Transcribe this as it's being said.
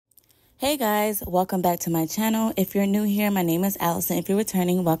Hey guys, welcome back to my channel. If you're new here, my name is Allison. If you're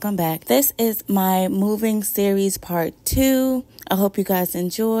returning, welcome back. This is my moving series part 2. I hope you guys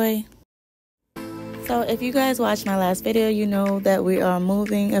enjoy. So if you guys watched my last video, you know that we are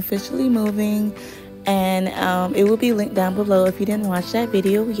moving, officially moving. And it will be linked down below if you didn't watch that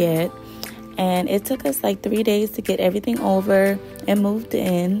video yet. And it took us like 3 days to get everything over and moved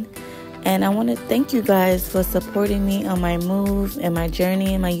in. And I want to thank you guys for supporting me on my move and my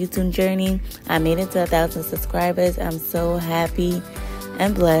journey, my YouTube journey. I made it to 1,000 subscribers. I'm so happy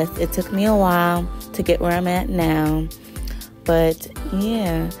and blessed. It took me a while to get where I'm at now. But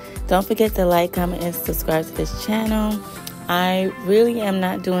yeah, don't forget to like, comment, and subscribe to this channel. I really am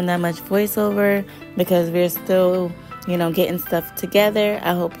not doing that much voiceover because we're still, getting stuff together.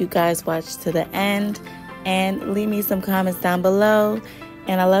 I hope you guys watch to the end and leave me some comments down below.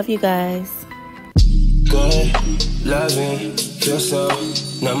 And I love you guys. Good, loving, feel so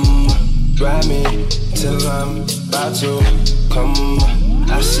numb. Ride me till I'm about to come.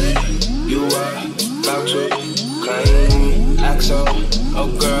 I see you are about to climb. Axel,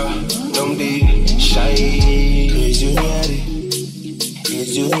 oh girl, don't be shy. Is you ready?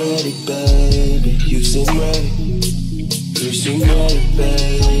 Is you ready, baby? You seem ready. You seem ready,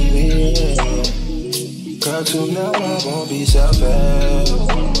 baby. Girl, tonight I won't be selfish.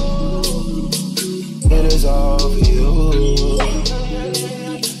 It is all for you.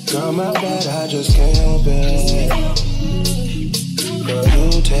 Girl, my bad, I just can't help it. Girl,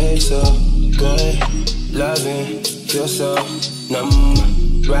 you taste so good. Loving, feel so numb.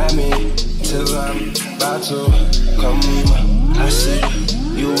 Ride me till I'm about to come. I see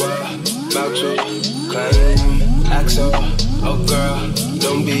you are about to climb. Axel, oh girl,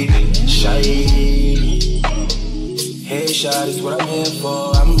 don't be shy. Hey, shawty's what I'm here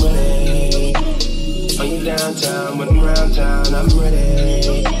for, I'm ready. Are you downtown, when I'm around town, I'm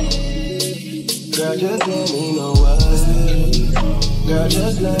ready. Girl, just let me know what's good. Girl,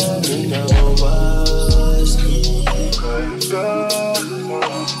 just let me know what's good. Girl,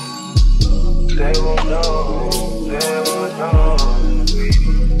 they won't know, they won't know.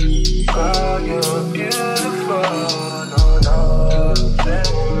 Girl, you're beautiful, no, they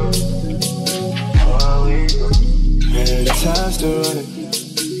won't know. And the time's still running,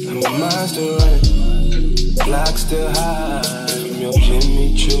 and my mind's still running. Clock still high from your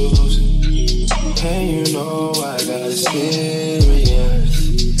Jimmy Choos. And you know I got experience,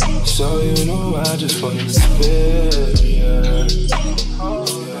 so you know I just want experience.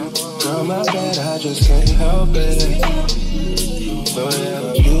 Girl, my bad, I just can't help it. So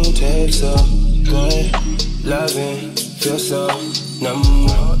yeah, you taste so good. Loving, feel so numb.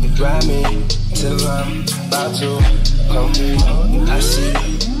 Ride me till I'm about to come. I see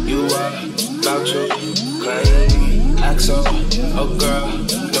you are about to climb. Axel, oh girl,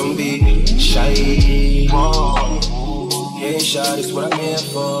 don't be shy. Hey, shawty's what I'm here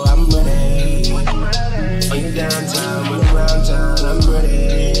for, I'm ready. Are you downtown, when I'm around town, I'm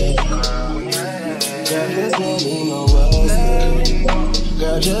ready. Girl, just let me know what's good.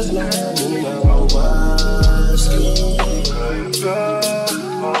 Girl, just let me know what's good. Girl,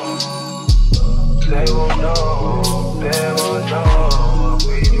 they won't know, they won't know.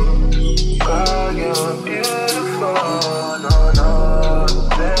 Girl, you're beautiful, no,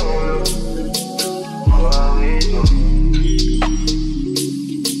 they won't know what we do.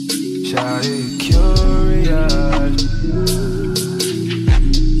 Shawty curious,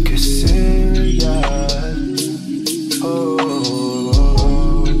 get serious, oh.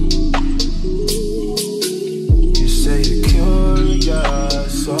 You say you're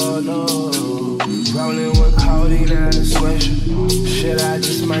curious, oh no. Rolling with codeine and a sweatshirt. Shit, I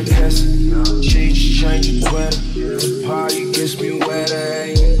just might guess it. She's changing weather. The party gets me wetter.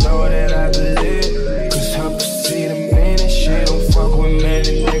 And you know that I believe. Cause her pussy the minute. She don't fuck with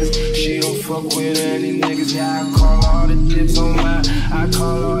many niggas. She don't fuck with any niggas. Yeah, I call all the dips on mine. I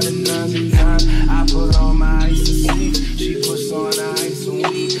call all the nuns and nines. I put on my ice and sleeves. She puts on the ice and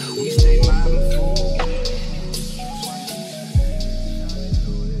we stay mobbing food.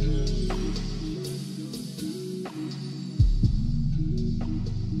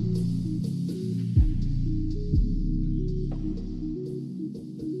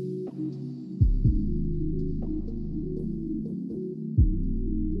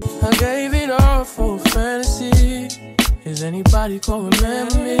 I gave it all for fantasy. Is anybody gonna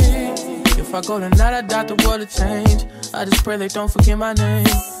remember me? If I go tonight, I doubt the world will change. I just pray they don't forget my name.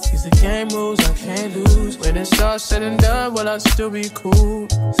 These the game rules, I can't lose. When it's all said and done, will I still be cool?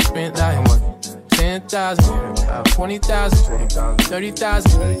 Spent like what? 10,000, 20,000,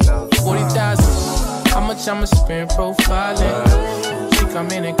 30,000, 40,000. How much I'ma spend profiling? come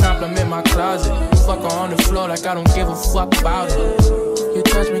in and compliment my closet. Fuck her on the floor like I don't give a fuck about it. Your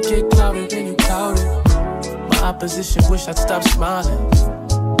judgment get clouded when you clouded. My opposition wish I'd stop smiling.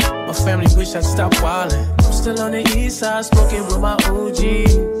 My family wish I'd stop wildin'. I'm still on the east side smoking with my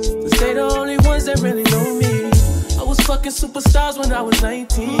OGs, 'cause they the only ones that really know me. I was fucking superstars when I was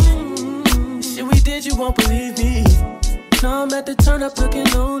 19. Shit we did, you won't believe me. Now I'm at the turn up looking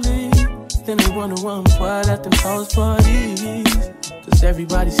lonely. Then they wonder why I'm quiet at them house parties, 'cause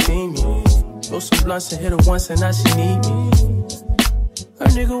everybody seen me. Roll some blunts and hit her once and now she need me. Her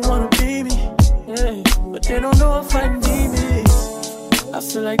nigga wanna be me, yeah, but they don't know I'm fighting demons. I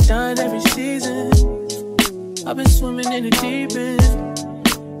feel like dying every season. I've been swimming in the deep end.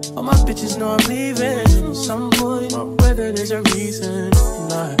 All my bitches know I'm leaving at some point, whether there's a reason or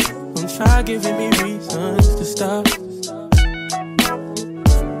not. Don't try giving me reasons to stop.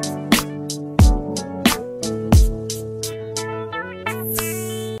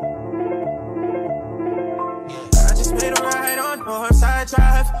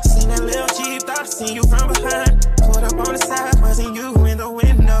 Drive. Seen that little Jeep, thought I seen you from behind. Pulled up on the side, wasn't you in the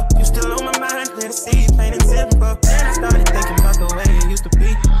window. You still on my mind, clear the seats, plain and simple. Then I started thinking about the way it used to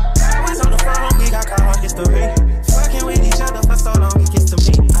be. I was on the phone, we got caught on history. Fucking with each other for so long, it gets to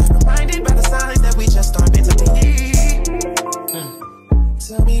me. I'm reminded by the signs that we just aren't meant to be.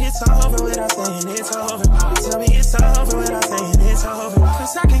 Tell me it's over without saying it's over. Tell me it's over without saying it's over.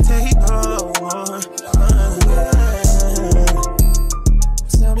 'Cause I can't take no more.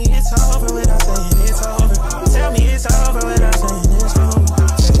 Tell me it's over without saying it's over. Tell me it's over without saying it's over.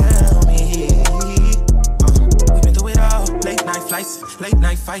 Tell me. We've been through it all. Late night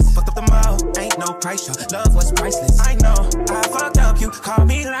fights, fucked up the mall. Ain't no price, your love was priceless. I know, I fucked up, you called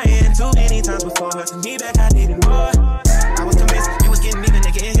me lying too many times before. To me back, I needed more. I was convinced you was getting even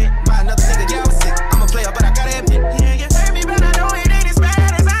and getting hit by another nigga. Yeah, I was sick, I'm a player, but I gotta admit. Yeah, you hurt me, but I know it ain't as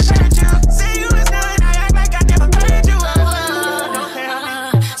bad as I hurt you. Say you was done, I act like I never hurt you.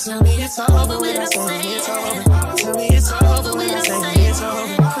 Tell me it's over without saying it's over. Tell me it's over without saying it's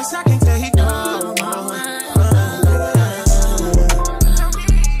over. 'Cause I can't take no more.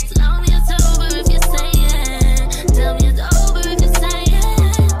 Tell me it's over if you say it. Tell me it's over if you say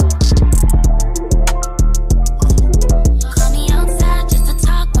it. Call me outside just to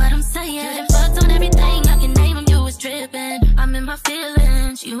talk what I'm saying. You done fucked on everything, I can name them, you was tripping. I'm in my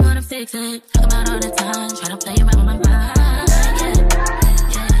feelings, you wanna fix it. Talk about all the time, try to play around with my mind.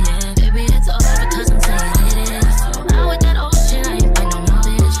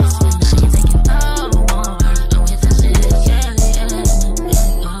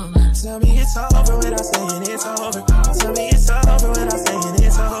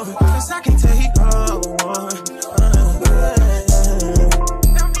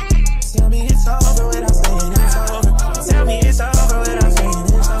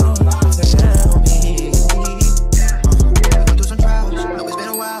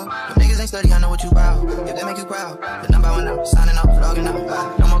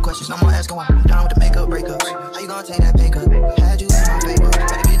 No more asking why. Down with the makeup breakups. How you gonna take that pay cut? Had you in my favor.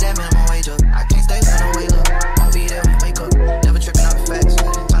 Better get that minimum wage up. I can't stay with no way up. Won't be there when you wake up. Never tripping off the facts.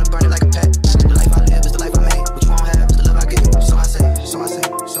 Time to burn it like a pack. The life I live is the life I made. What you won't have is the love I give. So I say, so I say,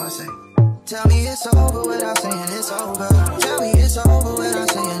 so I say. Tell me it's over without saying it's over. Tell me it's over without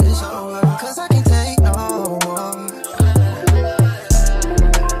saying it's over. 'Cause I can't take no more.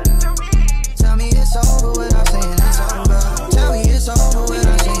 Tell me it's over without saying it's over. Tell me it's over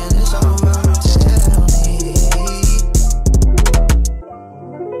without saying it's over. Tell me.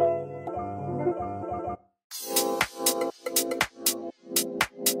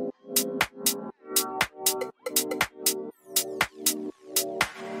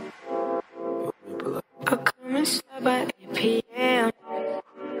 I'll come inside by 8 p.m.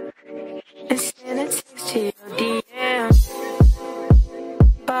 and send a text to your DM.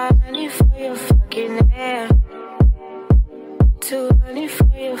 $500 for your fucking hair, $200 for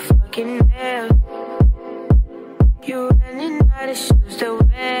your fucking nails. You running out of shoes to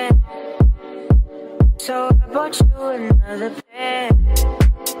wear, so I bought you another pair.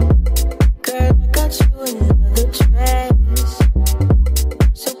 Girl, I got you another dress,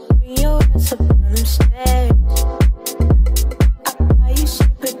 so bring your ass up on them stairs. I buy you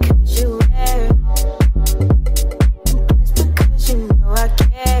shit because you wear it, and plus because you know I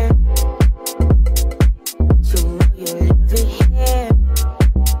care. You know you love it here,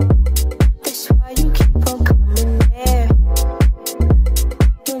 that's why you keep on coming there.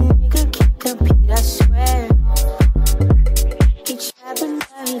 Your nigga can't compete, I swear. Get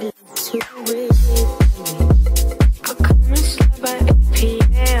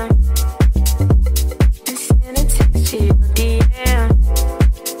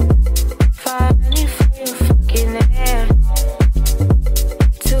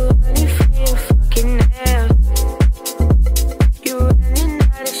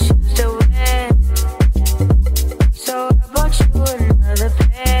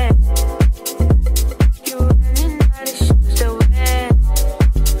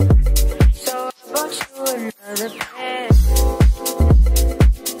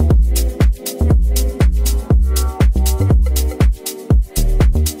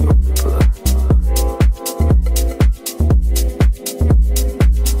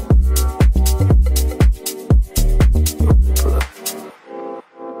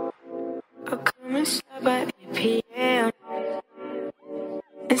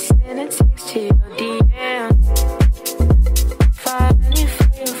and send a text to your DM. Finally for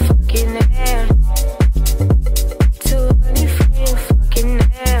your fucking ass. Too early for your fucking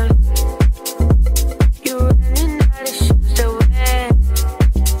ass. You're running out of shoes to wear,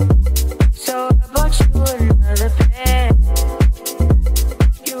 so I bought you another pair.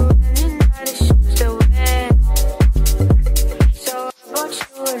 You're running out of shoes to wear, so I bought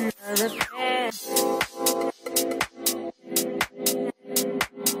you another pair.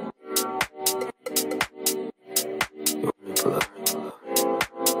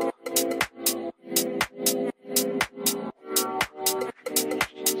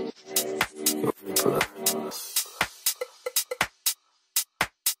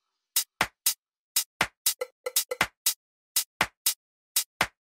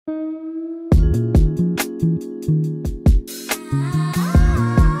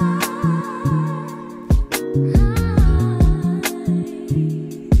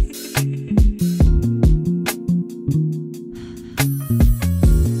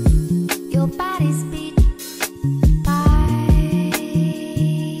 Your body's beat by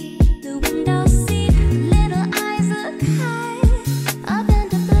the window seat. Little eyes look high up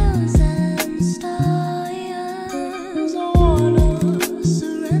into blues and stars. I wanna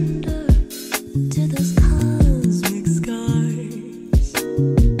surrender to those cosmic skies,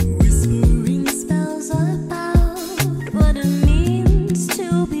 whispering spells about what it means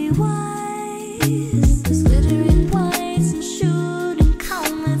to be wise. There's glittering whites and shooting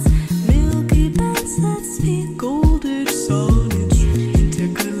comets, milky bands that speak golden solids,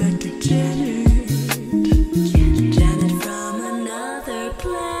 intergalactic Janet, Janet from another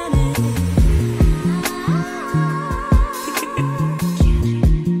planet.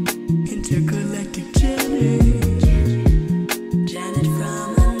 Intergalactic Janet, Janet from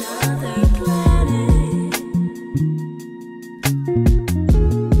another planet.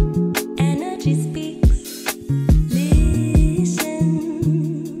 Energy speaks. Listen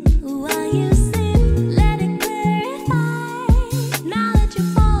while you sing, let it clarify knowledge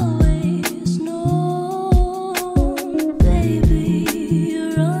you've always known. Baby,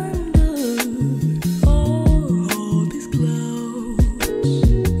 you're on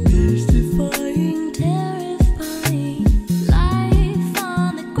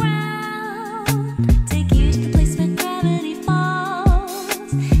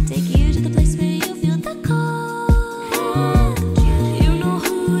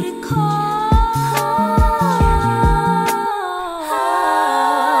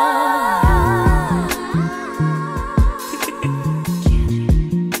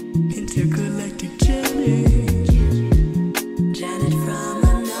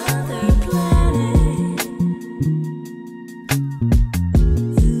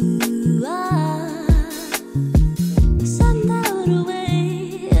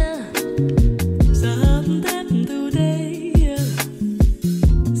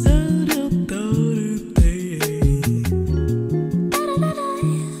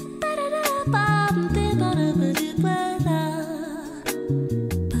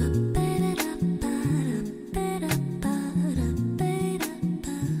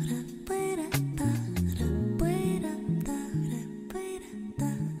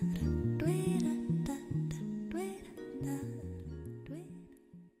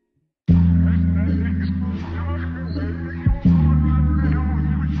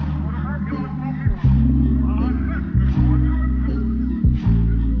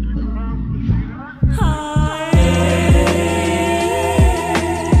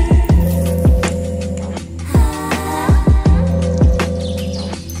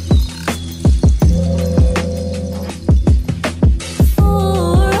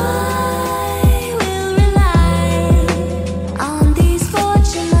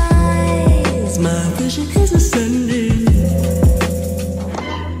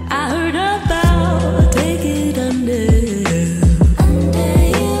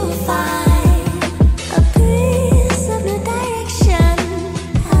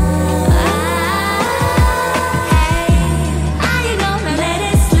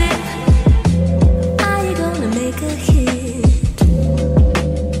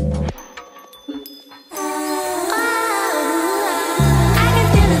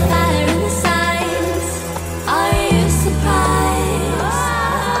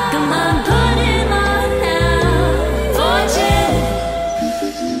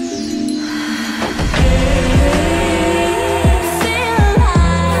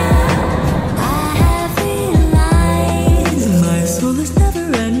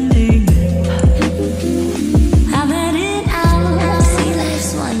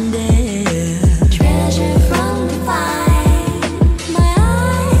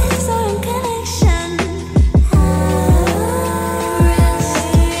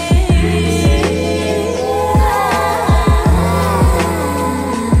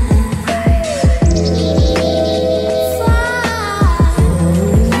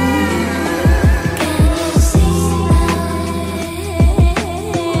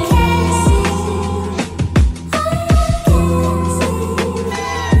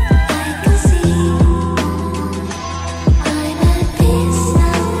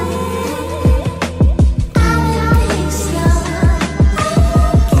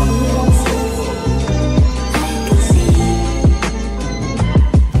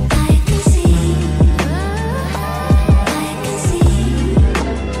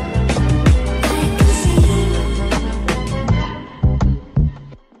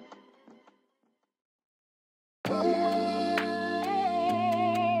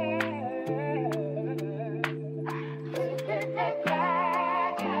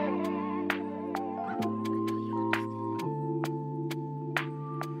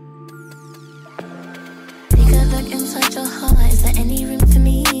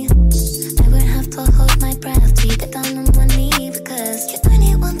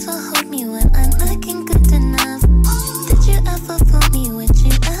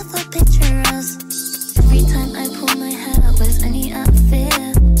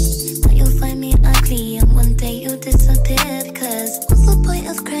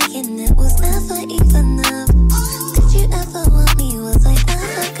of crying, it was never enough. Did you ever want me? Was I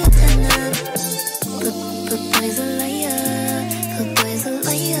ever good enough? But boy's a liar, but boy's a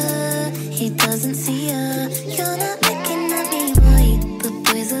liar. He doesn't see ya. You're not looking at me, boy. But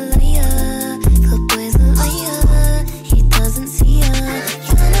boy's a liar, but boy's a liar. He doesn't see ya.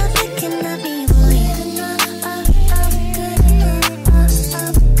 You're not looking at me, boy.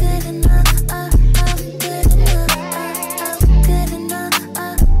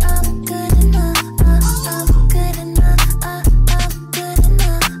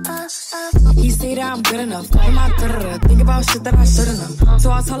 I'm good enough. I'm not good enough. Think about shit that I shouldn't have.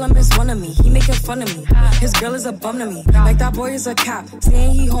 So I tell him it's one of me. He making fun of me. His girl is a bum to me. Like that boy is a cap.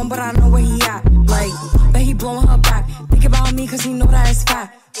 Saying he home, but I know where he at. Like, bet he blowing her back. Think about me, cause he know that it's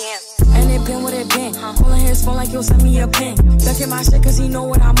fat. And it been what it been. Calling his phone like he'll send me a pin. Ducking my shit cause he know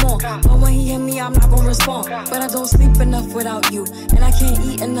what I'm on. But when he hit me, I'm not gonna respond. But I don't sleep enough without you. And I can't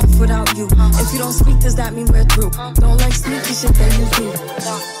eat enough without you. If you don't speak, does that mean we're through? Don't like sneaky shit that you do.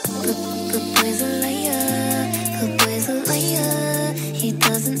 But boy's a liar, but boy's a liar. He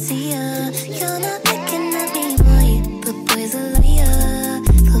doesn't see ya. You're not looking at me, boy. But boy's a liar,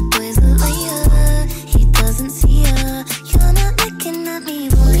 but boy's a liar. He doesn't see ya. You're not looking at me,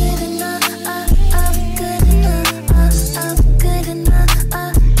 boy. Good enough, good enough, good enough,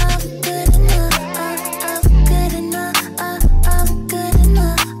 good enough,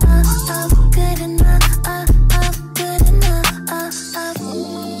 good enough, good enough, good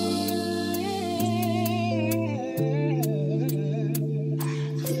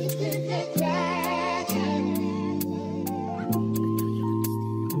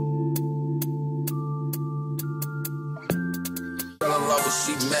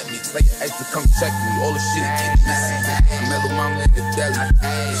She met me, like an ex to come check me. All the shit get messy. I met little mama in the deli.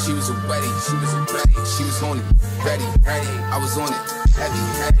 She was a wedding, she was on it, ready. I was on it, heavy.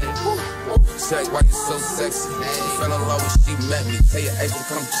 Check, why you so sexy? Fell in love when she met me. Tell your ex to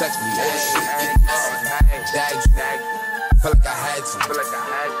come check me. All the shit get messy. Felt like I had to.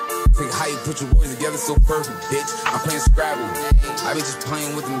 Think how you put your words together so perfect, bitch. I'm playing Scrabble. I be just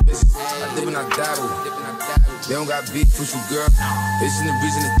playing with them bitches. I dip and I dabble. They don't got beef with you, girl. It's in the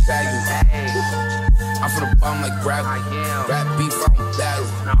reason to tag you. I'm from the bottom like gravel. Rap beef, I'm battle.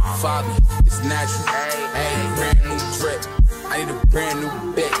 Fabi, it's natural. Hey, brand new drip. I need a brand new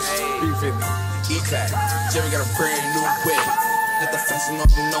bitch. 350, E-Clad. Jerry got a brand new whip. Get the flexing on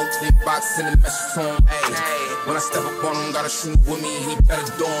the note, they box in the message to him. When I step up on him, gotta shoot with me, he better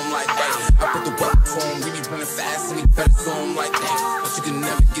do him like that. I put the weapon to him, he be running fast and he better do him like that. But you can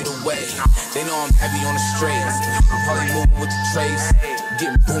never get away. They know I'm heavy on the straights. I'm probably moving with the trace,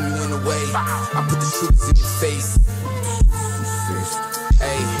 getting boom you in the way. I put the shooters in your face.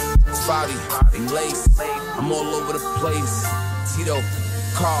 Hey, it's Fabi, I'm lace. I'm all over the place. Tito,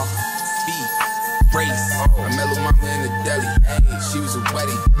 car, speed. Race. I met little mama in the deli. She was a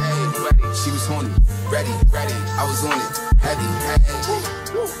wedding. She was horny, ready. I was on it, heavy.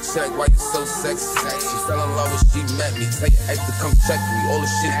 Check, why you so sexy? She fell in love when she met me. Tell your ex to come check me. All the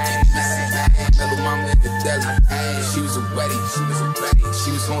shit get messy. I met little mama in the deli. She was a wedding.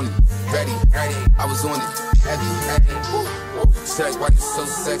 She was horny, ready. I was on it, heavy. Check, why you so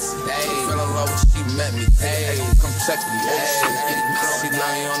sexy? She fell in love when she met me. Tell your ex to come check me. All the shit get messy. She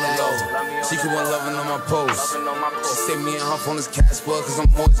lying on the low. She keep on loving on my post. She say me and her phone is cash boy, cause I'm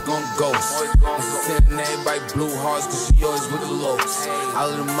always gon' ghost. And she sending everybody blue hearts, cause she always with the lows. I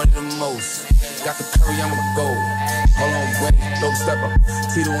love the money the most. Got the curry, I'ma go. Hold on, wait, dope stepper.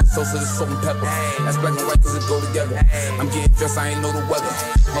 Tito and Sosa, the salt and pepper. That's black and white cause it go together. I'm getting dressed, I ain't know the weather.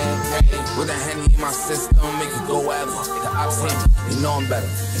 Home, with a Henny in my system, make it go ever. The ops hit me, you know I'm better.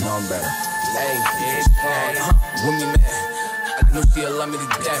 Hey, with me, man. I know she'll love me to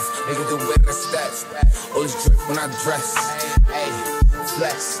death. Nigga, the way that I step. Always drip when I dress. Hey,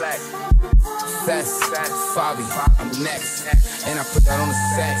 flex. Fabi, I'm next. And I put that on the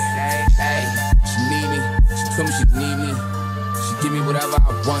set. Hey, she need me. She told me she need me. She give me whatever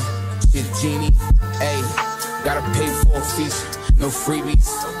I want. She a genie. Hey, gotta pay for a feature. No freebies.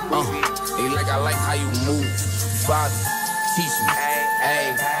 They I like how you move. Fabi, teach me.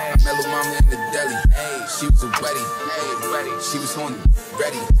 Hey, I met little mama in the deli. She was a wedding. She was horny,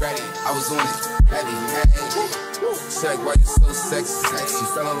 ready. I was on it, heavy. Check, why you so sexy? She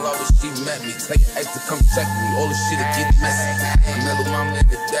fell in love when she met me. Tell your ex to come check me. All the shit get messy. I met little mama in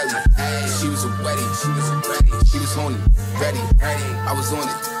the deli. She was a wedding. She was horny, ready. I was on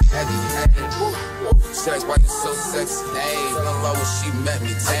it, heavy. Check, why you so sexy? Fell in love when she met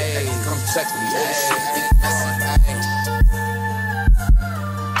me. Tell your ex to come check me. All the shit get messy.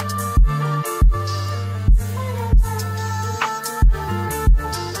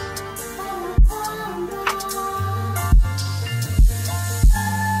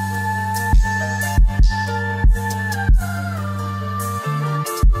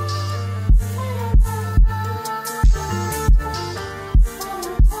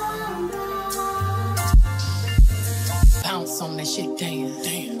 that shit,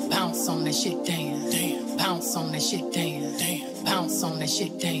 damn. Bounce on that shit, damn. Bounce on that shit, damn. Bounce on that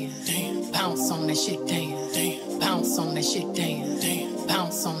shit, damn. Bounce on that shit, damn. Bounce on that shit, damn.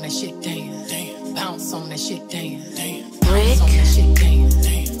 Bounce on that shit, damn. Bounce on that shit, damn. Bounce on that shit, damn.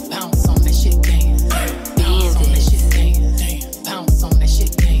 Bounce on that shit, damn. Bounce on that shit, damn. Bounce on that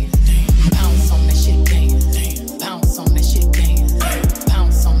shit, damn. Bounce on that shit, damn. Bounce on that shit, damn.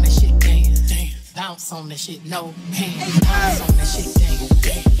 Bounce on that shit, damn. Bounce on that shit, no hands. Bounce on that shit, damn.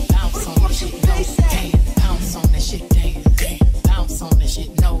 Bounce on that shit, no hands. Bounce on that shit, damn.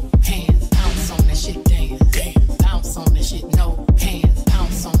 Bounce on that shit, no hands.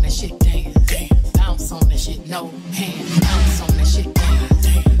 Bounce on that shit, damn. Bounce on that shit, no hands. Bounce on that shit, damn.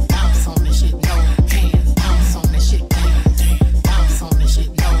 Bounce on that shit, no hands. Bounce on that shit, damn. Bounce on that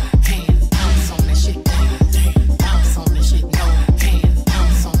shit, no hands.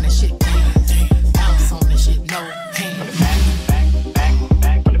 Bounce on that shit, damn. Bounce on that shit, no hands.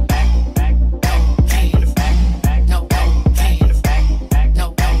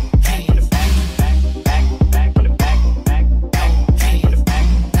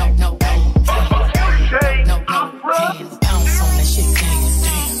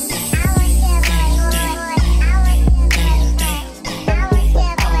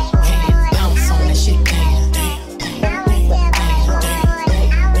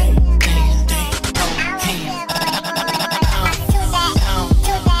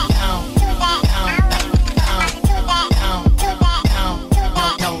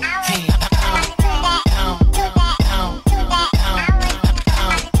 on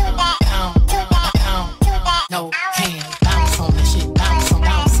that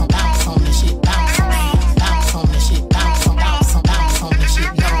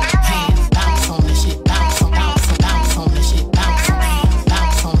shit, damn. Bounce on that shit, no hands.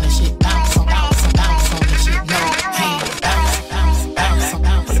 Bounce on that shit, damn. Bounce on that shit, no hands.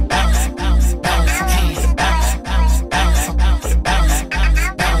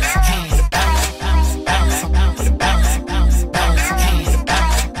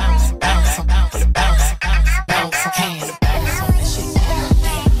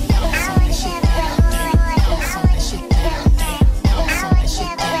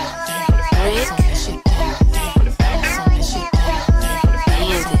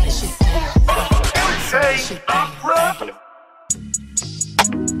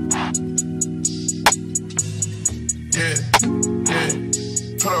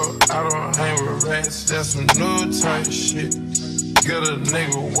 That's some new type shit. Get a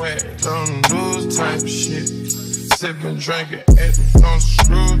nigga wet on the news type shit. Sippin', drinkin', actin' on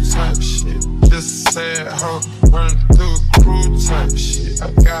screw type shit. Just a sad hoe running through a crew type shit. I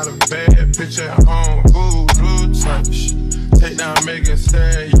got a bad bitch at home, voodoo type shit. Take down Megan Thee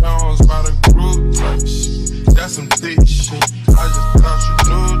Stallion by the group type shit. That's some thick shit. I just thought you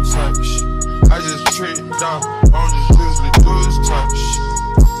knew type shit. I just tricked off on just usually dudes type shit.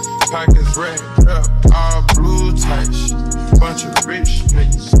 Pockets wrapped up, all blue type shit. Bunch of rich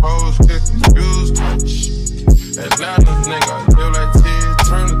niggas, hoes cooking views type shit. Atlanta nigga, live like Ted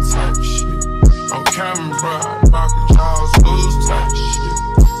Turner type shit. On camera, bro, I knock her jaws loose type shit.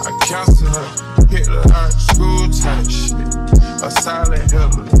 I counsel her, hit her out of school type shit. A silent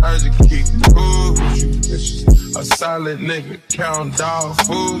hitter, I just keep cool with you bitches. A solid nigga, count dog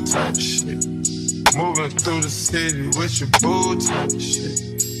food type shit. Moving through the city with your boo type shit.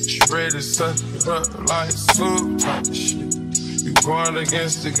 Ready to suck it up like soup type shit. You going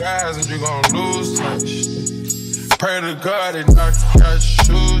against the guys and you gon' lose type shit. Pray to God and knock you out your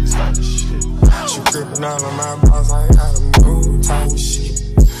shoe type shit. She gripping all on my balls, I ain't got a move type shit.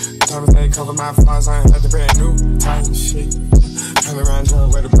 Time they cover my flaws, I ain't had the brand new type shit. Turn around, tell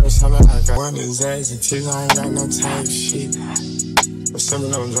where the best time I got one is ass and teeth, I ain't got no type shit. But some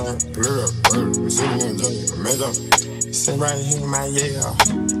of them drunk, blur up, some of them drunk, made up. Sit right here in my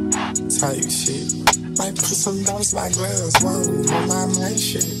type shit. Might put some dollars in my gloves, whoa, on my mind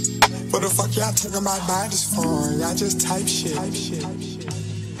shit. What the fuck y'all talking about bodies for? Y'all just type shit.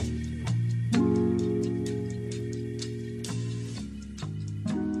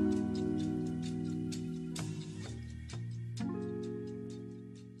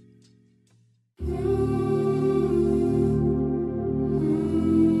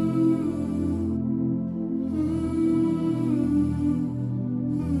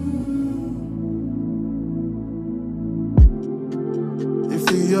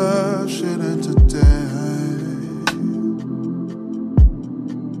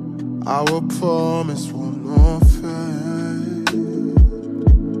 Our promise will not fade.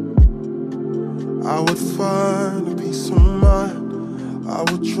 I would find a peace of mind. I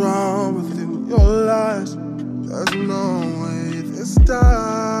would drown within your lies. There's no way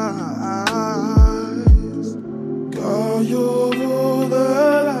skies. Girl, you're all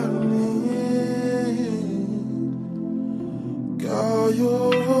that I need. Girl,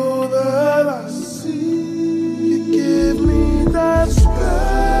 you're all that I see. You give me that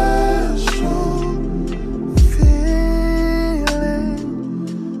special feeling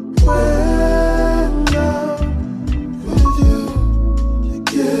when I'm with you. You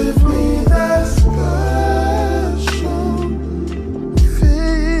give me that special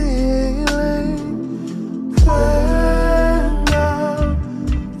feeling when I'm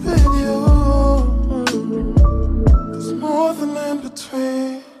with you. There's more than in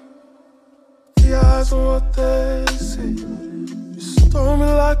between the eyes and what they see. You stole me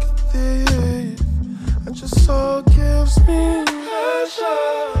like a thief, and your soul gives me pleasure.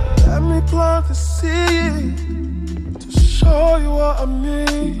 Let me plant the seed to show you what I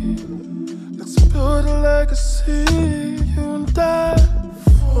mean. Let's build a legacy, you and I,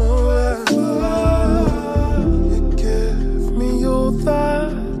 forever. You give me all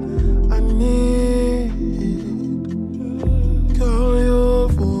that I need. Girl, you're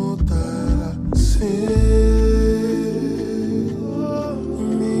all that I see. You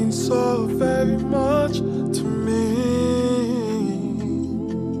mean so very much to me.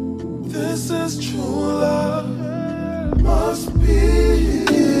 This is true love, must be.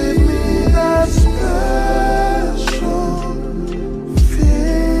 Give me that special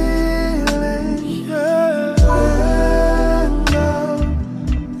feeling, yeah. When I'm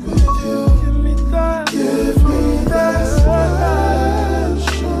with you, give me that special.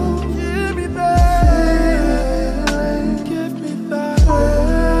 Give me that feeling, give me that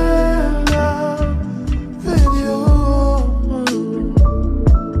when I'm with you.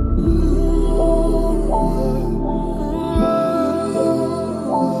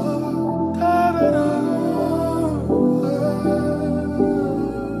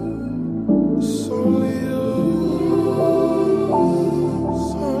 It's only you.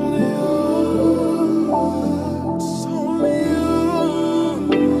 It's only you. It's only you.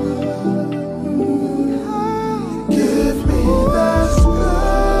 Give me that special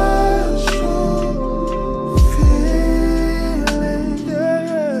feeling,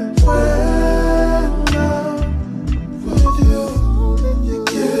 yeah. When I'm with you, you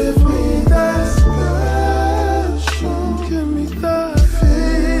give me that special. Give me that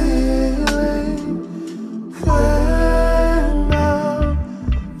feeling when I'm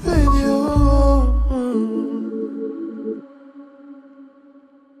with you.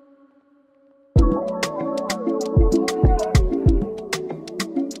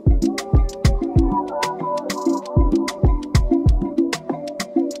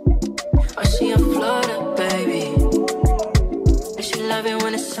 Oh, she in Florida, baby. And she love it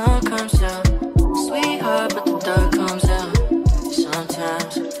when the sun comes out. Sweetheart, but the dark comes out.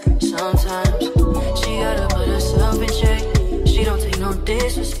 Sometimes, she gotta put herself in check. She don't take no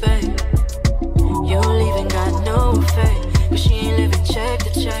disrespect. You leaving got no faith, but she ain't living check to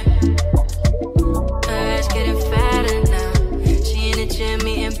check. Her ass getting fatter now. She in the gym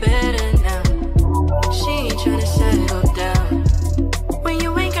eating better now. She ain't tryna settle down when you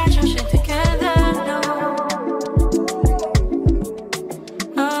ain't got your shit together, no.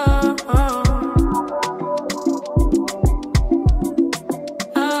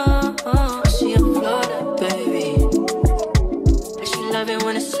 She in Florida, baby. And she love it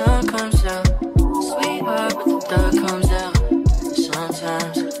when the sun comes out. Sweetheart, but the dark comes out.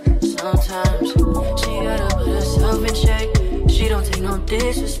 Sometimes, she gotta put herself in check. She don't take no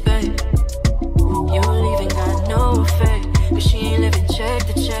disrespect. You leaving got no effect, but she ain't living check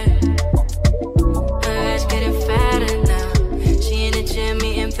to check. Her ass getting fatter now. She in the gym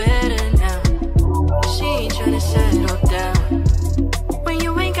eating better now. She ain't tryna settle down when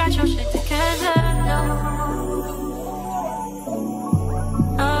you ain't got your shit together, no.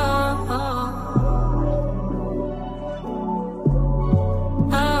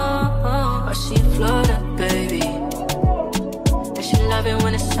 Oh, she in Florida, baby. And she love it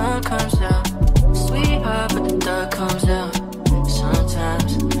when the sun comes out. Sweetheart, but the dark comes out.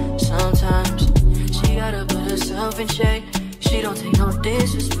 Sometimes, she gotta put herself in check. She don't take no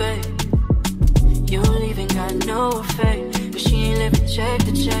disrespect. You leaving got no effect, but she ain't living check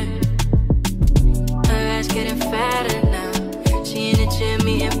to check. Her ass getting fatter now. She in the gym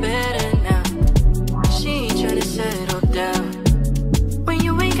eating better now. She ain't tryna settle down when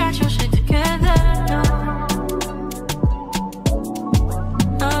you ain't got your shit together, no.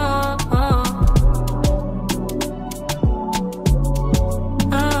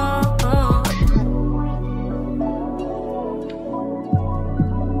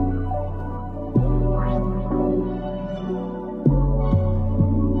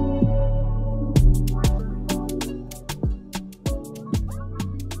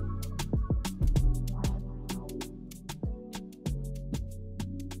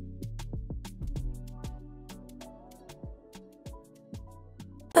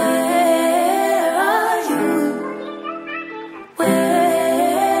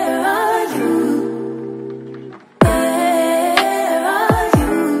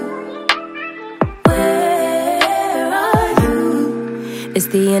 It's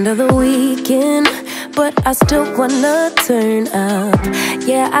the end of the weekend, but I still wanna turn up.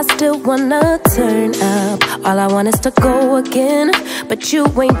 Yeah, I still wanna turn up. All I want is to go again, but you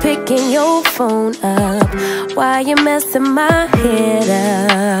ain't picking your phone up. Why you messing my head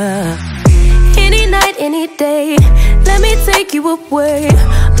up? Any night, any day, let me take you away.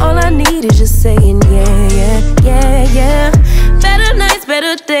 All I need is just saying yeah, yeah, yeah, yeah. Better nights,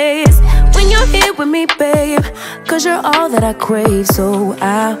 better days, when you're here with me, babe. Cause you're all that I crave, so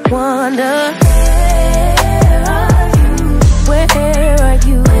I wonder, where are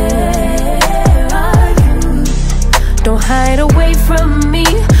you? Don't hide away from me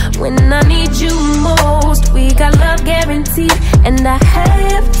when I need you most. We got love guaranteed, and I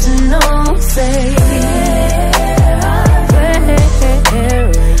have to know, say, where are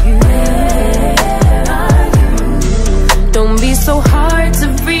you? Don't be so hard to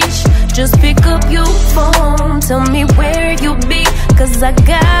reach, just pick up your phone. Tell me where you'll be, cause I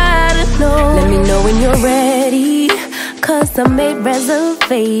gotta know. Let me know when you're ready, cause I made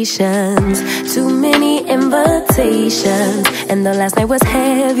reservations. Too many invitations, and the last night was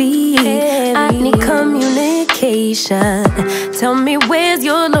heavy. I need communication. Tell me where's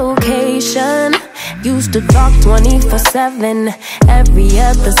your location. Used to talk 24/7, every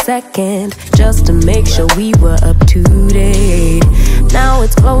other second, just to make sure we were up to date. Now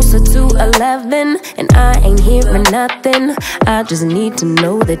it's closer to 11, and I ain't hearing nothing. I just need to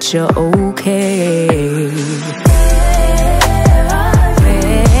know that you're okay.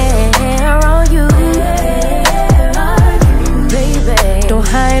 Where are you? Baby, don't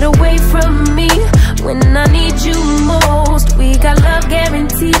hide away from me when I need you most. We got love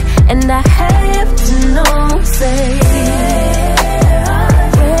guaranteed, and I have to know, say,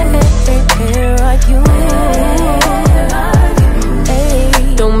 where are you?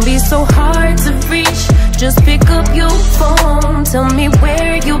 Hey, don't be so hard to reach, just pick up your phone. Tell me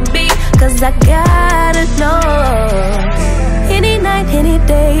where you'll be, cause I gotta know. Any night, any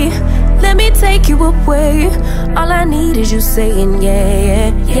day, let me take you away. All I need is you saying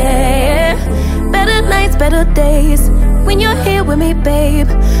yeah, yeah, yeah. Better nights, better days, when you're here with me, babe.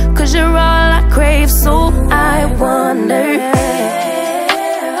 Cause you're all I crave, so I wonder,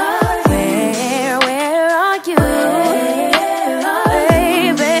 where are you?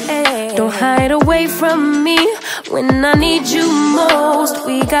 Baby, don't hide away from me when I need you most.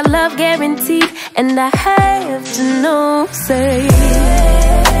 We got love guaranteed, and I have to know, say,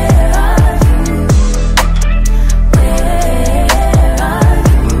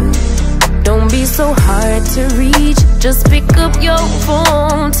 be so hard to reach, just pick up your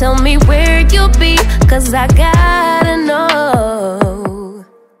phone. Tell me where you'll be, cause I gotta know.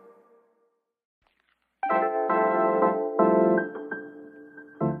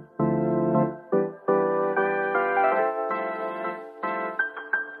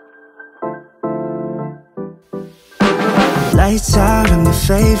 Lights out, I'm your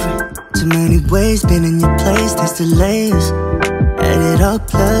favorite. Too many ways, been in your place, there's delays. Add it up,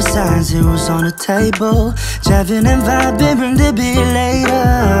 plus sign, zeros on the table. Driving and vibing, bring the beat later.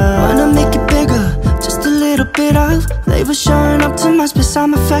 Wanna make it bigger, just a little bit of flavor showing up to my space,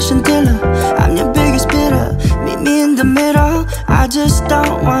 I'm a fashion dealer. I'm your biggest bidder, meet me in the middle. I just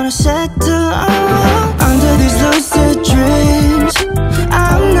don't wanna settle under these lucid dreams.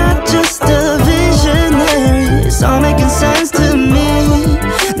 I'm not just a visionary, it's all making sense to me.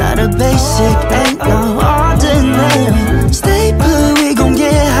 Not a basic, ain't no ordinary. Stay put, we gon'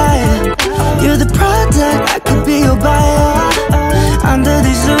 get higher. You're the product, I could be your buyer. Under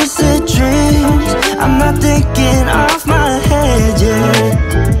these lucid dreams, I'm not thinking off my head yet.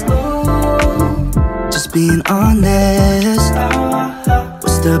 Just being honest,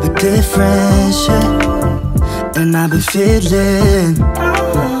 what's the big difference, yeah? And I've been feeling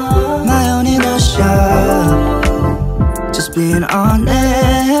my own inertia. Just being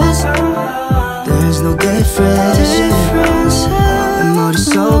honest, there's no difference, yeah. And more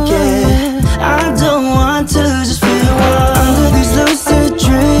so, yeah, I don't want to just feel one. Under these lucid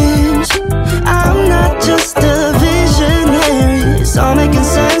dreams, I'm not just a visionary, it's all making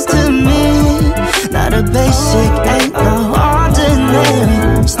sense to me. Not a basic, ain't no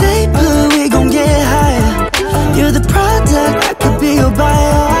ordinary. Stay put, we gon' get higher. You're the product, I could be your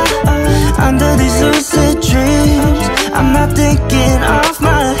buyer. Under these lucid dreams, I'm not thinking off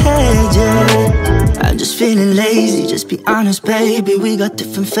my head, yeah. I'm just feeling lazy, just be honest, baby. We got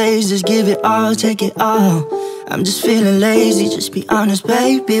different phases, give it all, take it all. I'm just feeling lazy, just be honest,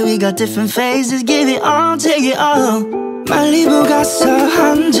 baby. We got different phases, give it all, take it all. 말리부 가서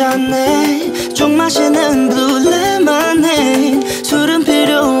한 잔에 쭉 마시는 blue lemonade. 술은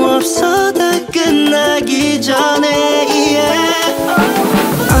필요 없어 다 끝나기 전에, yeah.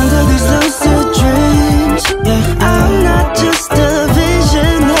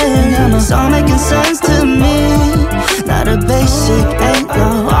 magic ain't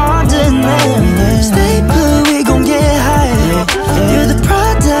no ordinary. Stay put, we gon' get higher. You're the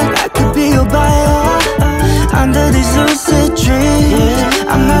product, I could be your buyer. Under these lucid dreams,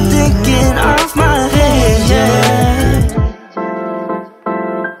 I'm not thinking off my head, yeah.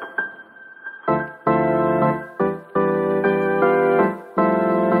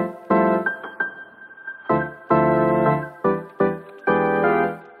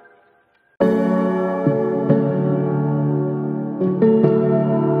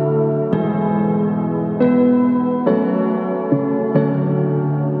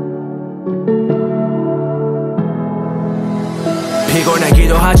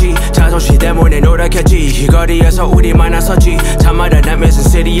 피곤하기도 하지 자존심 때문에 노력했지 이 거리에서 우리 만났었지 참말해 난 missing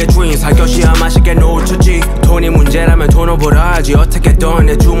city의 dream 살것이야 맛있게 놓쳤지 돈이 문제라면 돈을 벌어야 하지 어떻게든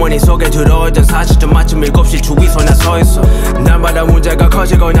내 주머니 속에 들어있던 사실점 마침 7시 주위소 나 서있어 날마다 문제가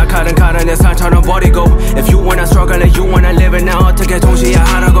커지고 날카른 칼은 내 살처럼 버리고 If you wanna struggle and you wanna live it 나 어떻게 동시에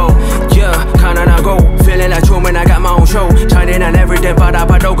하라고 Yeah 가난하고 feeling like Truman I got my own show 잔인한 everyday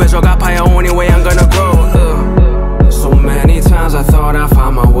바라봐도 계속 아파요 only way I'm gonna grow So many times I thought I'd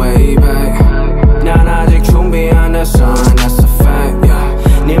find my way back 난 아직 준비 안 됐어 that's a fact yeah.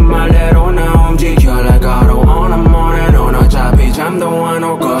 네 말대로 나 움직여 like I don't wanna morning on 어차피 잠도 안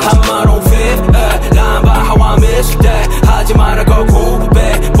올 걸 I'm out on fit 난 봐 how I miss that 하지 말라고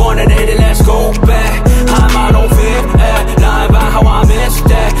고백 born and ready let's go back I'm out on fit 난 봐 how I miss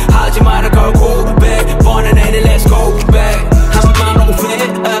that 하지 말라고 고백 born and ready let's go back I'm out on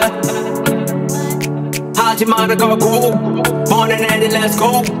fit 하지 말라고 born and ready let's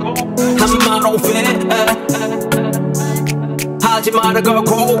go I'm out on fit 하지 말라고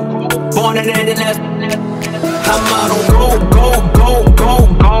born and ready let's I'm out on go go go go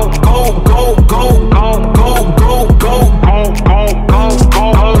go go go go go go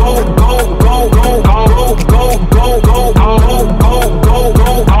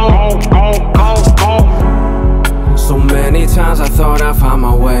So many times I thought I'd find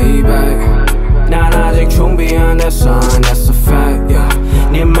my way back 난 아직 준비 안 됐어 that's a fact yeah.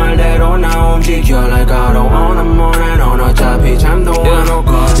 네 말대로 나 움직여 like I don't wanna morning on 어차피 잠도 안 올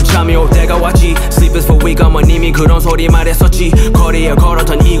걸 잠이 올 때가 왔지 Sleep is for weak 어머님이 그런 소리 말했었지 거리에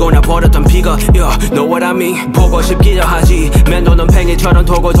걸었던 이고 나 버렸던 피가 yeah, know what I mean 보고 싶기도 하지 맨도는 팽이처럼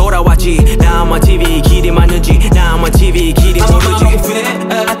도고 돌아왔지 나 아마 TV 길이 맞는지 나 아마 TV 길이 모르지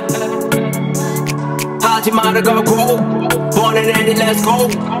하지 말라고 born and ready let's go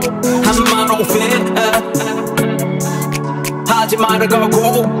I'm out on fit 하지 말라고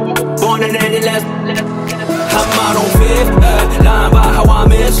born and ready let's I'm out on fit 난 봐 how I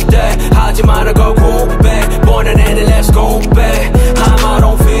miss that 하지 말라고 고백 born and ready let's go back I'm out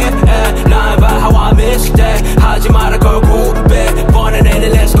on fit 난 봐 how I miss that 하지 말라고 고백 born and ready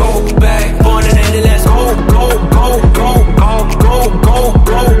let's go back born and ready let's go go go go go go go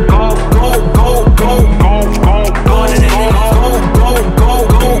go go go go go born and ready let's go go go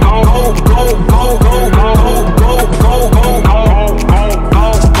go go go go go go go go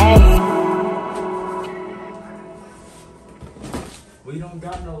We don't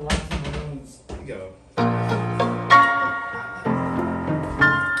got no lights in the rooms. Go.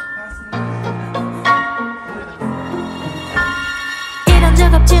 이런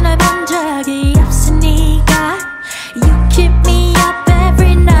적 없지 널 본 적이 없으니까 You keep me up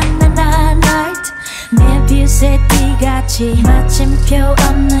every night 내 빛의 띠같이 마침표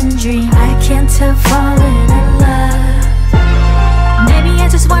없는 dream I can't help falling in love Maybe I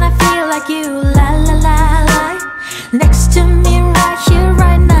just wanna feel like you la la la la Next to me right here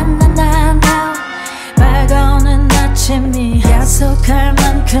right now 밝아오는 아침이 약속할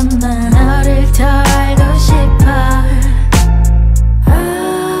만큼 난 너를 더 알고 싶어 I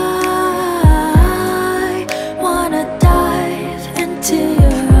wanna dive into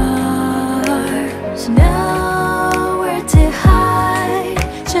your arms Nowhere to hide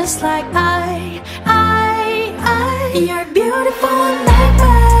Just like You're beautiful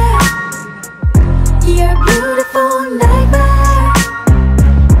nightmare You're beautiful nightmare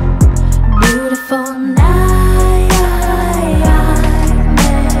Beautiful nightmare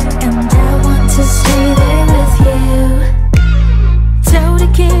And I want to stay there with you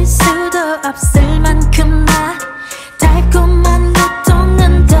돌이킬 수도 없을 만큼 달콤한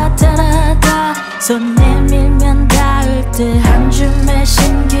고통은 다다라다 손 내밀면 닿을 듯 한 줌의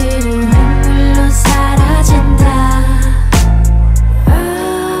신기루 눈물로 사라진다 I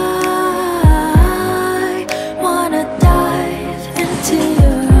wanna dive into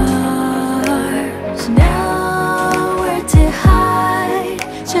your arms Nowhere to hide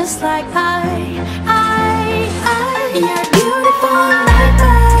Just like You're beautiful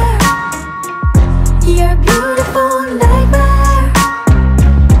nightmare You're beautiful nightmare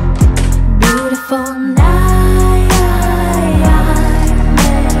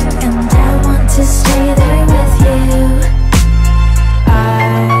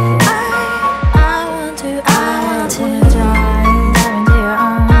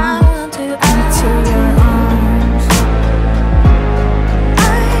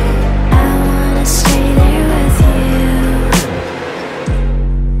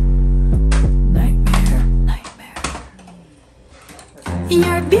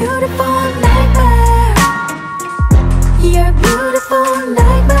a beautiful nightmare. You're a beautiful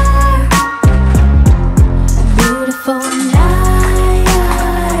nightmare. A beautiful nightmare.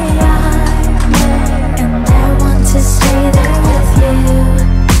 And I want to stay there with you.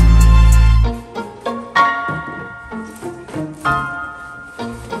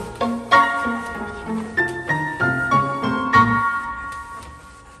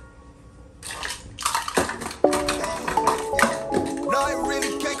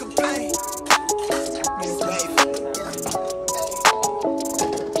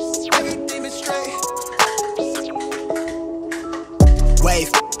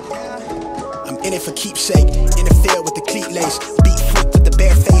 Wave. I'm in it for keepsake. In the field with the cleat lace. Beat freak with the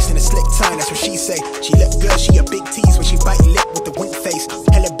bare face and a slick tongue, that's what she say. She look good, she a big tease when she bite lip with the wink face.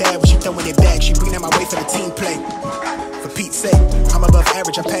 Hella bad when she throwing it back. She bring out my way for the team play. For Pete's sake, I'm above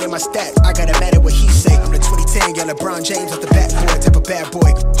average, I'm padding my stats. I gotta matter what he say. I'm the 2010 young LeBron James off the backboard, type of bad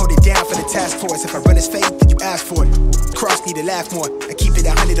boy. Hold it down for the task force. If I run his fade, then you ask for it. Cross need to laugh more. I keep it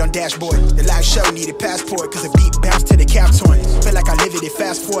 100 on dashboard. The live show needed passport, cause the beat bounced to the cap torn. Feel like I live it,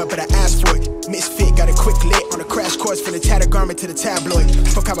 fast forward, but I asked for it. Misfit, got a quick lit on a crash course from the tattered garment to the tabloid.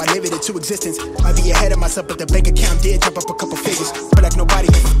 Fuck how I live it into existence. I'd be ahead of myself, but the bank account did jump up a couple figures. Feel like nobody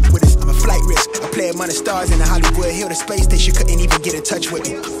can with us. I'm a flight risk. I play among the stars in the Hollywood Hill. The space station couldn't even get in touch with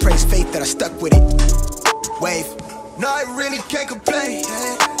me. Praise faith that I stuck with it. Wave. No, I really can't complain.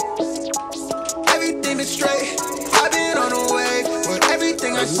 Everything is straight. I've been on a wave where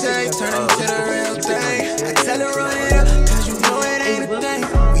everything I say turn into the real thing. I tell her run it up, cause you know it ain't a thing.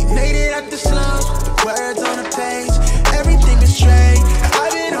 We made it out the slums, the words on the page. Everything is straight.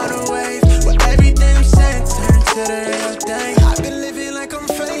 I've been on a wave where everything I'm saying turn into the real thing. I've been living like I'm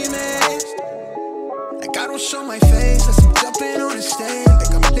famous, like I don't show my face as I'm jumping on the stage,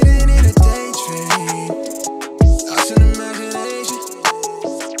 like I'm living in a daydream. Lost in imagination.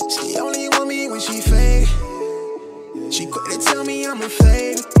 She only want me when she fake. She quick to tell me I'm her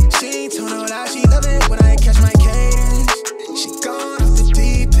favorite. She ain't told no lie, she love it when I catch my cadence. She gone off the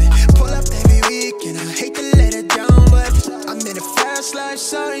deep end, pull up every weekend. I hate to let her down, but I'm in a fast life,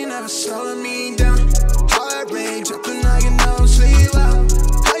 so you never slowing me down. Hard rage, up and I get no sleep out.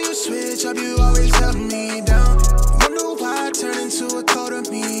 How you switch up, you always help me down. Wonder why I turn into a cold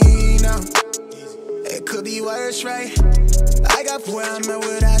of me now. It could be worse, right? I got where I'm at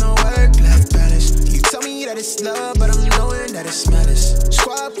without no work-life balance. You tell me that it's love, but I'm knowing that it's malice.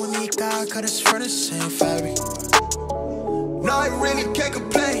 Squad with me, God, cut us from the same fabric. No, I really can't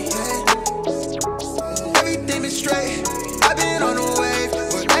complain. Everything is straight. I've been on a wave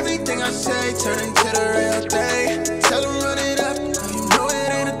where everything I say turn into the real thing. Tell them run it up, you know it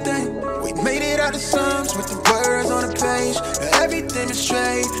ain't a thing. We made it out of slums with the words on the page. Everything is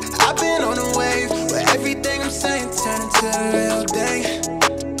straight. I've been on a wave where everything I'm saying turn into the real thing.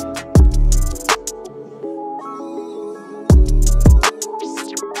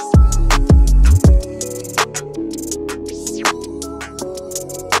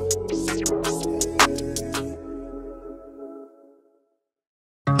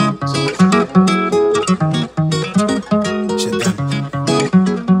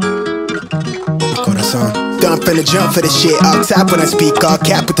 Finna jump for the shit, all top when I speak, all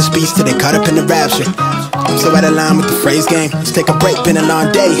cap with the speech till they caught up in the rapture. I'm so out of line with the phrase game. Let's take a break, been a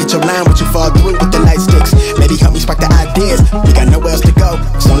long day. Hit your line, what you fall through with the light sticks. Maybe help me spark the ideas. We got nowhere else to go,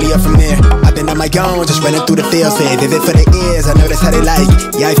 it's only up from there. I've been on my own, just running through the field. Say vivid for the ears, I know that's how they like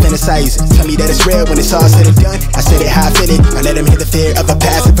it. Yeah, I fantasize it. Tell me that it's real when it's all said and done. I said it how I feel it. I let them hit the fear of a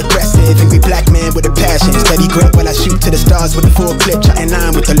passive aggressive angry black man with a passion. Steady grip while I shoot to the stars with a full clip. Trying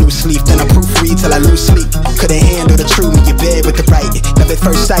line with a loose leaf, then I proofread till I lose sleep. Couldn't handle the truth in your bed with the writing. Love at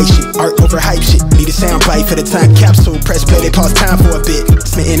first sight shit, art over hype shit. Need a sound bite for the time capsule. Press play, they pause time for a bit.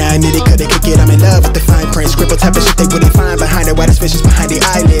 Smitten, I admit it, cause they could get. I'm in love with the fine print. Scribble type of shit they wouldn't find behind it. Why the suspicious behind the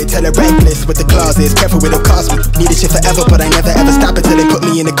eyelid. Tell a reckless what the clause is. Careful with it cost me. Need this shit forever, but I never ever stop until they put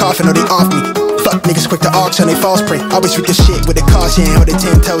me in the coffin or they off me. Fuck niggas quick to auction, they false print. Always treat the shit with a caution. Hold it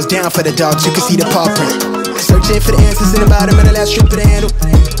 10 toes down for the dogs, you can see the paw print. Searching for the answers in the bottom of the last strip of the handle.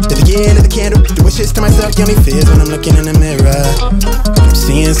 The beginning of the candle. Doing shits to myself, yummy fears when I'm looking in the mirror. I'm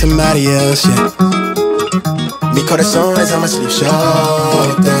seeing somebody else, yeah. Mi corazón is on my sleeve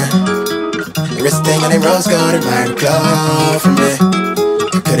shoulder. Everything on a rose gold and my glow from me.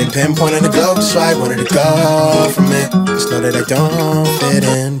 I couldn't pinpoint on the globe, that's why I wanted to go from it. Just know that I don't fit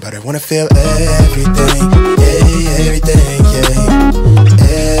in, but I wanna feel everything, yeah, everything, yeah.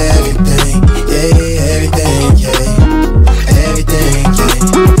 Everything, yeah, everything, yeah. Everything, yeah,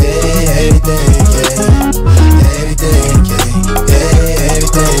 everything, yeah. Everything, yeah,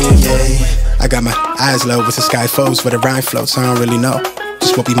 everything, yeah. I got my eyes low with the sky flows where the rhyme floats, I don't really know.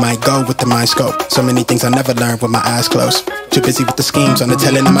 just what we might go with the mind scope. So many things I never learned with my eyes closed. Too busy with the schemes, on the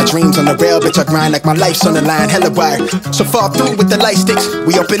telling of my dreams. On the rail, bitch, I grind like my life's on the line, hella wire. So fall through with the light sticks.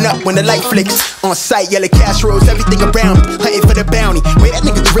 We open up when the light flicks. On sight, yellow casseroles, everything around me. Hunting for the bounty. Wait, that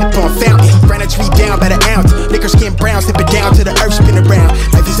nigga drip on fountain. Ran a tree down by the ounce. Liquor skin brown, slip it down to the earth, spin around.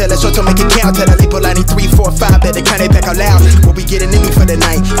 Life is hella short, so make it count. Tell the label I need 3, 4, 5, better count it back out loud. What we getting into for the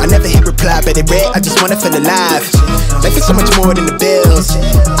night? I never hit reply, but it read, I just wanna feel alive. Life is so much more than the bills.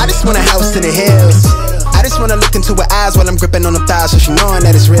 I just want a house in the hills. I just wanna look into her eyes while I'm gripping on them thighs, so she knowing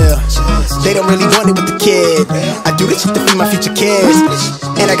that it's real. They don't really want it with the kid. I do this shit to feed my future kids.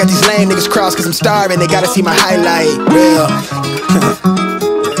 And I got these lame niggas crossed cause I'm starving. They gotta see my highlight, real.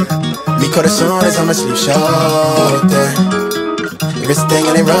 Mi corazón es on my sleeve shoulder. Everything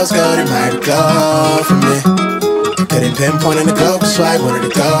in the rose gold, it might go for me. Couldn't pinpoint in the globe, so I wanted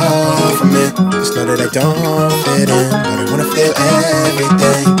to go from it. Just know that I don't fit in, but I wanna feel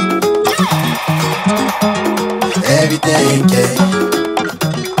everything. Everything, yeah.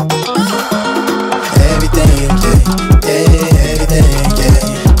 Everything, yeah. Everything, yeah.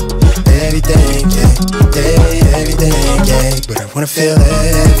 Everything, yeah. Everything, yeah. But I wanna feel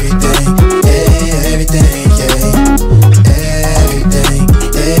everything. Everything, yeah. Everything,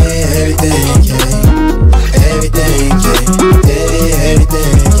 everything, yeah. Everything, yeah. Everything, yeah.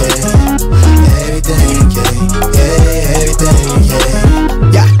 Everything, yeah. Everything, yeah.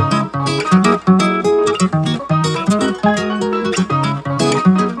 Yeah.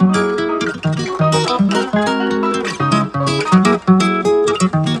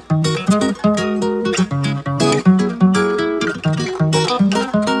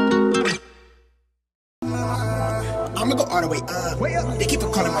 I'ma go all the way up. They keep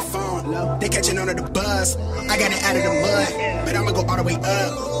on calling my phone. They catching on to the buzz. I got it out of the mud, but I'ma go all the way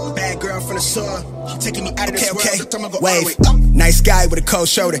up. Bad girl from the shore. She taking me out of this world. I'ma go all the way up. Nice guy with a cold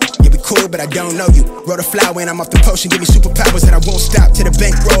shoulder. Yeah, we cool, but I don't know you. Wrote a flower and I'm off the potion. Give me superpowers that I won't stop. To the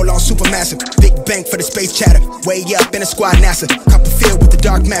bank roll on supermassive. Big bank for the space chatter. Way up in a squad NASA. Copperfield with the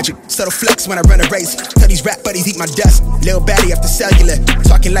dark magic. Subtle flex when I run a race. Tell these rap buddies eat my dust. Lil baddie after cellular.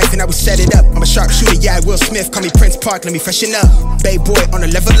 Talking life and I will set it up. I'm a sharpshooter, yeah, Will Smith. Call me Prince Park, let me freshen up. Bay boy on a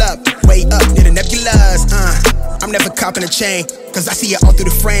level up. Way up near the nebulas. I'm never copping a chain, cause I see it all through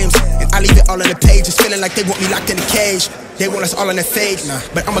the frames. And I leave it all on the page. It's feeling like they want me locked in a cage. They want us all on their fade,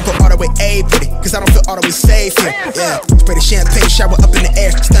 but I'ma go all the way A with it, cause I don't feel all the way safe here. Yeah, spray the champagne, shower up in the air.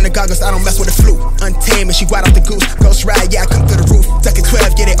 Stunner goggles, I don't mess with the flute. Untamed and she wild off the goose. Ghost ride, yeah, I come through the roof. Ducking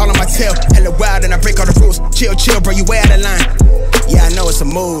 12, get it all on my tail. Hella wild and I break all the rules. Chill, chill, bro, you way out of line. Yeah, I know it's a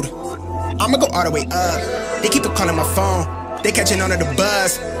mood. I'ma go all the way up. They keep on calling my phone. They catching on to the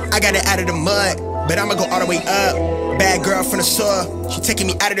buzz. I got it out of the mud, but I'ma go all the way up. Bad girl from the shore. She taking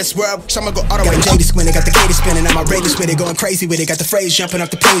me out of this world, so I'ma go all the way up. Got the Jada squinting, got the Katie spinning. I'm outrageous with it, going crazy with it. Got the phrase jumping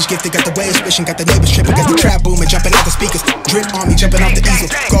off the page, gifted. Got the waves swishing, got the neighbors tripping. Got the trap booming, jumping out the speakers. Drip on me, jumping off the easel.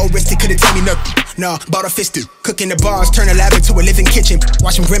 Gold wristed, couldn't tell me nothing. Nah, bought a fisted. Cooking the bars, turn a lab into a living kitchen.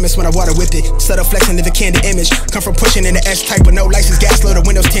 Watching grimace when I water whip it. Subtle flexing, live a candid image. Come from pushing in the S-type with no license, gas low, the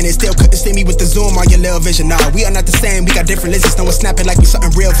windows tinted. Still couldn't see me with the zoom on your little vision. Nah, we are not the same, we got different lenses. No one's snapping like we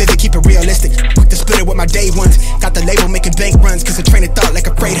something real vivid, keep it realistic. Quick to split it with my day ones. Got the label making bank runs, cause a train of thought like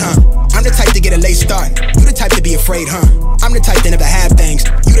a freight, huh? I'm the type to get a late start. You the type to be afraid, huh? I'm the type to never have things.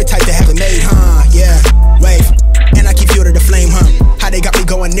 You the type to have it made, huh? Yeah, wave. And I keep fuel to the flame, huh? How they got me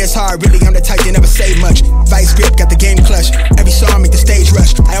going this hard, really I'm the type to never say much. Vice grip, got the game clutch. Every song make the stage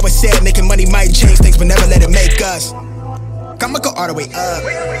rush. I always said making money might change things, but never let it make us. I'ma go all the way up.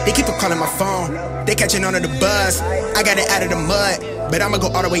 They keep on calling my phone. They catching on to the buzz. I got it out of the mud, but I'ma go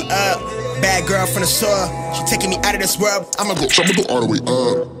all the way up. Bad girl from the shore. She taking me out of this world. I'ma go all the way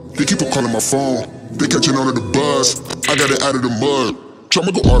up. They keep on calling my phone. They catching on to the buzz. I got it out of the mud. I'ma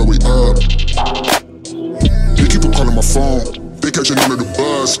go all the way up. They keep on calling my phone. They catching on to the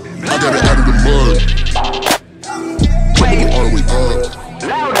buzz. I got it out of the mud. I'ma go all the way up.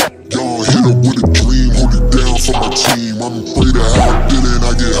 Y'all hit up with a dream, hold it down for my team. I'm afraid of how I'm feeling,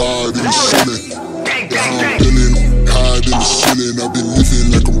 I get high in the ceiling. How I'm feeling, high in the ceiling. I've been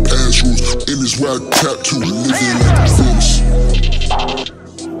living like I'm past rules. In this rap tattoo, living like I'm famous.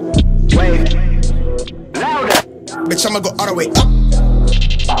 Wait, louder. Bitch, I'ma go all the way up.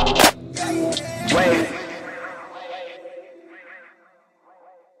 Wait.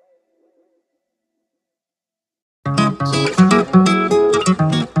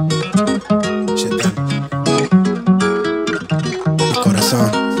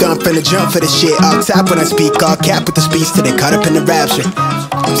 Finna jump for this shit, all top when I speak, all cap with the speech till they caught up in the rapture.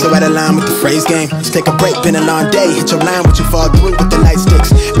 I'm so out of line with the phrase game. Let's take a break, been a long day. Hit your line, what you fall through with the light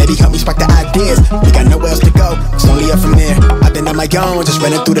sticks. Maybe help me spark the ideas. We got nowhere else to go, it's only up from there. I've been on my own, just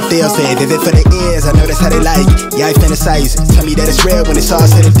running through the field. Say vivid for the ears, I know that's how they like it. Yeah, I fantasize it. Tell me that it's real when it's all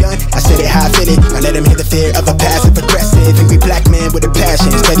said and done. I said it how I feel it. I let them hear the fear of a passive aggressive angry black man with a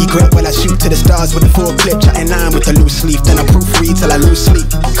passion. Steady grip while I shoot to the stars with a full clip. Trying line with a loose leaf, then I proofread till I lose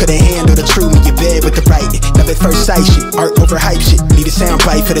sleep. Couldn't handle the truth when you're bed with the writing. Love at first sight shit, art over hype shit. Need a sound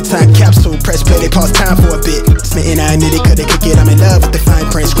bite for the time capsule. Press play, they pause time for a bit. Smitten, I admit it, couldn't kick it. I'm in love with the fine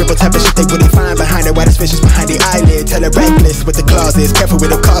print. Scribble type of shit they wouldn't find behind it. Why the vicious behind the eyelid? Tell her reckless with the clauses. Careful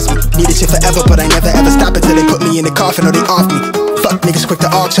it'll cost me. Need this shit forever, but I never ever stop until they put me in the coffin or they off me. Fuck niggas quick to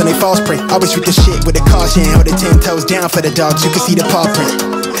auction, they false print. Always read the shit with a caution. Hold it 10 toes down for the dogs, you can see the paw print.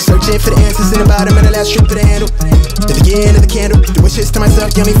 Searching for the answers in the bottom of the last strip of the handle. The beginning of the candle. Doing shits to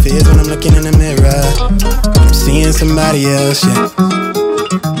myself, give me fears when I'm looking in the mirror. I'm seeing somebody else, yeah.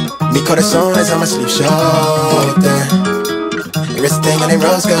 Mi corazón is on my sleeve shoulder. The wrist thing and they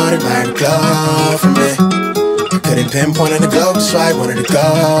rose gold, admire the glow from me. I couldn't pinpoint on the globe, that's why I wanted to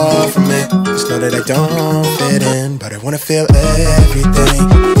go from it. Just know that I don't fit in, but I wanna feel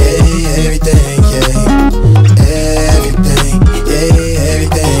everything, yeah, everything, yeah. Everything, yeah,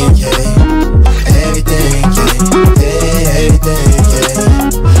 everything, yeah. Everything, yeah, everything, yeah.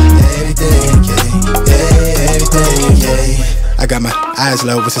 Everything, yeah, everything, yeah. I got my eyes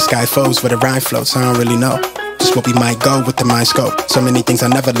low with the sky foes where the rhyme floats, I don't really know just what we might go with the mind scope. So many things I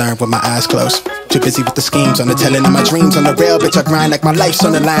never learned with my eyes closed. Too busy with the schemes, on the telling of my dreams. On the rail, bitch, I grind like my life's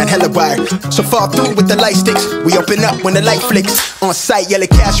on the line. Hella wire, so fall through with the light sticks. We open up when the light flicks. On sight, yellow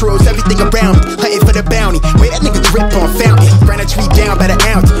casseroles, everything around me. Hunting for the bounty, way that nigga drip on fountain. Ran a tree down by the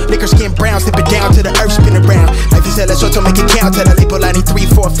ounce. Liquor skin brown, slip it down to the earth, spin around. Life is hella short, so make it count. Tell the label I need 3,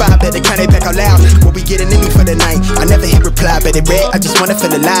 4, 5, better count it back out loud. What we getting in me for the night? I never hit reply, but it read, I just wanna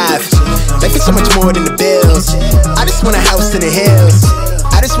feel alive. Life is so much more than the bills. I just want a house in the hills.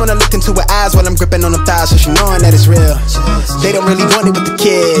 I just wanna look into her eyes while I'm gripping on them thighs, so she knowing that it's real. They don't really want it with the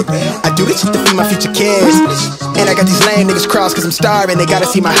kid. I do this shit to feed my future kids. And I got these lame niggas crossed cause I'm starving. They gotta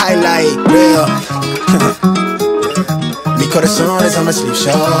see my highlight, real. Mi corazón is on my sleeve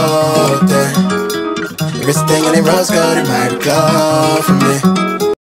shoulder. The wrist thing and they rose gold, admire the glow from me.